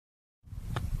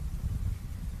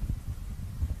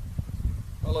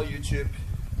Hello YouTube,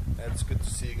 it's good to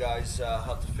see you guys.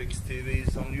 How to fix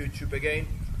TVs on YouTube again.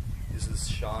 This is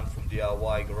Sean from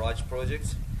DIY Garage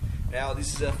Projects. Now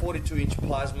this is a 42-inch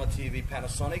plasma TV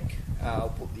Panasonic.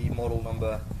 I'll put the model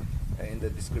number in the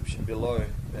description below.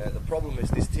 The problem is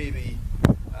this TV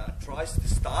tries to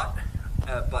start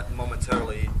but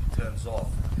momentarily it turns off.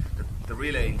 The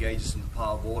relay engages in the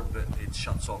power board but it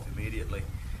shuts off immediately.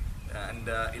 And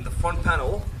in the front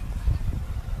panel,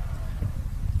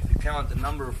 count the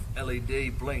number of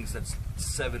LED blinks, that's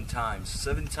 7 times.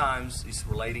 7 times is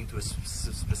relating to a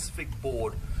specific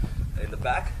board in the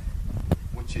back,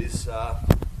 which is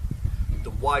the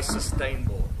Y sustain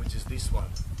board, which is this one.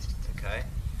 Okay.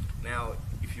 Now,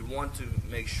 if you want to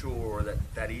make sure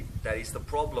that is the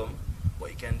problem, what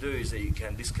you can do is that you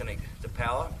can disconnect the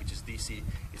power, which is DC.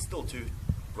 It's still too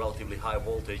relatively high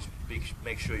voltage.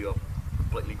 Make sure you're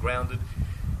completely grounded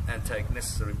and take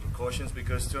necessary precautions,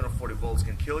 because 240 volts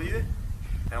can kill you.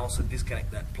 And also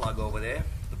disconnect that plug over there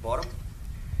at the bottom.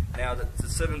 Now the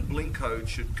 7 blink code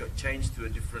should change to a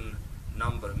different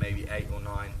number, maybe 8 or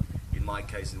 9. In my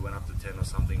case it went up to 10 or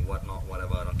something, whatnot,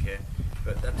 whatever, I don't care.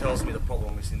 But that tells me the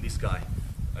problem is in this guy.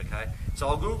 Okay, so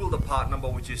I'll Google the part number,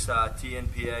 which is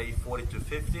TNPA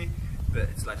 4250, but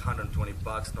it's like 120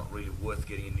 bucks, not really worth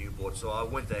getting a new board. So I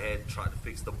went ahead, tried to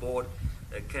fix the board.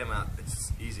 It came out,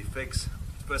 it's easy fix.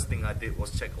 First thing I did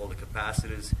was check all the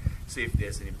capacitors, see if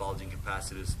there's any bulging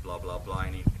capacitors, blah blah blah,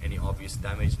 any obvious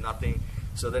damage, nothing.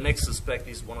 So the next suspect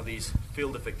is one of these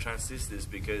field effect transistors,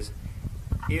 because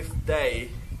if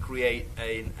they create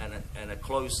a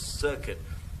closed circuit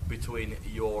between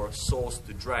your source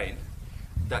to drain,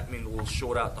 that means we'll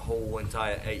short out the whole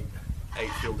entire 8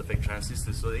 field effect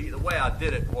transistors. So the way I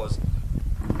did it was,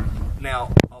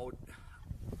 now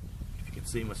if you can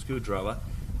see my screwdriver,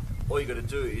 all you got to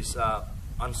do is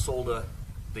unsolder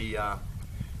the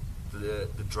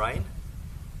drain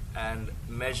and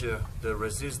measure the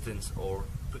resistance, or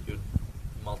put your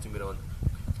multimeter on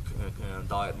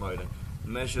diode mode and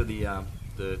measure the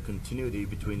continuity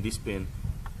between this pin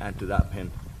and to that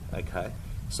pin. Okay,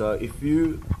 so it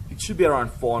should be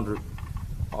around 400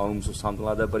 ohms or something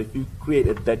like that, but if you create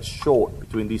a dead short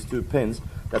between these 2 pins,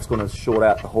 that's going to short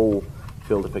out the whole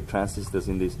field effect transistors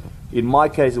in this. In my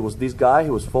case, it was this guy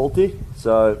who was faulty,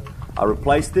 so I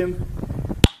replaced him,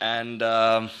 and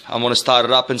I'm going to start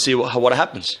it up and see what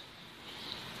happens.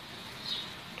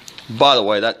 By the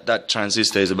way, that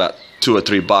transistor is about $2 or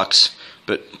 $3,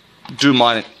 but do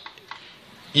mind it,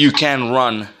 you can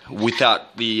run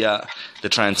without the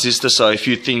transistor. So if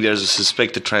you think there's a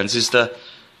suspected transistor,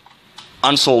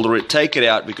 unsolder it, take it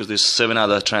out, because there's 7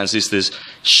 other transistors,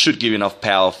 should give enough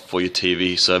power for your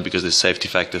TV. So because there's safety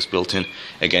factors built in,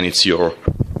 again, it's your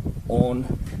own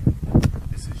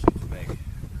decision to make.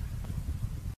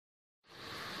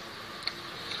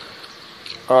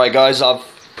 Alright guys, I've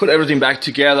put everything back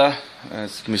together.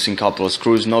 It's missing a couple of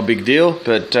screws, no big deal,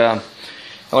 but I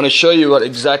want to show you what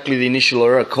exactly the initial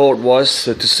error code was.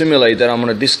 So to simulate that, I'm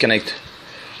going to disconnect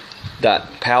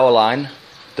that power line,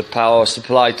 the power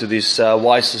supply to this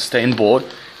Y sustain board,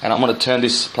 and I'm going to turn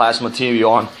this plasma TV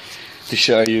on to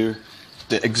show you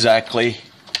exactly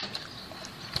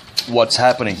what's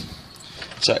happening.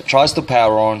 So it tries to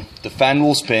power on, the fan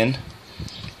will spin,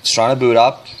 it's trying to boot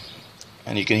up,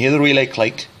 and you can hear the relay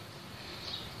click,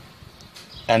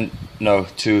 and no,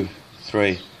 2,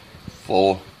 3,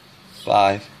 4,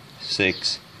 5,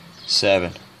 6,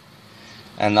 7,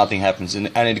 and nothing happens,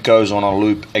 and it goes on a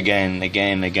loop again.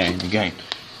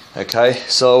 Okay,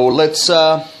 so let's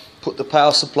put the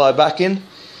power supply back in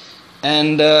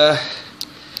and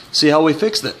see how we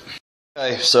fixed it.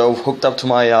 Okay, so hooked up to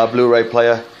my Blu-ray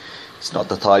player. It's not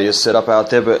the tidiest setup out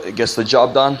there, but it gets the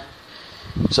job done.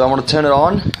 So I'm going to turn it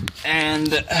on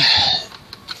and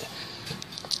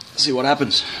see what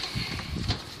happens.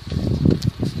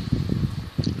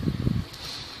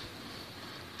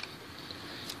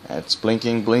 It's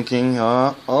blinking.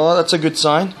 Oh, that's a good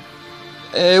sign.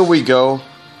 There we go.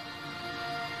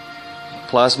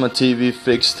 Plasma TV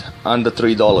fixed under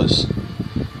 $3.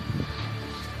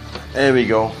 There we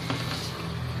go.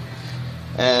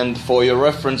 And for your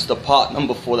reference, the part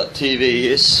number for that TV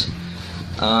is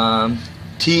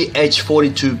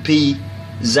TH42P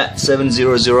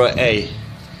Z700A.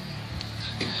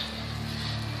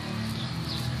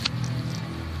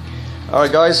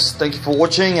 Alright guys, thank you for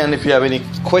watching, and if you have any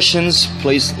questions,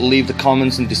 please leave the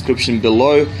comments in the description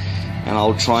below, and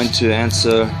I'll try to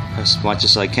answer as much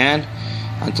as I can.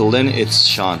 Until then, it's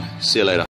Sean. See you later.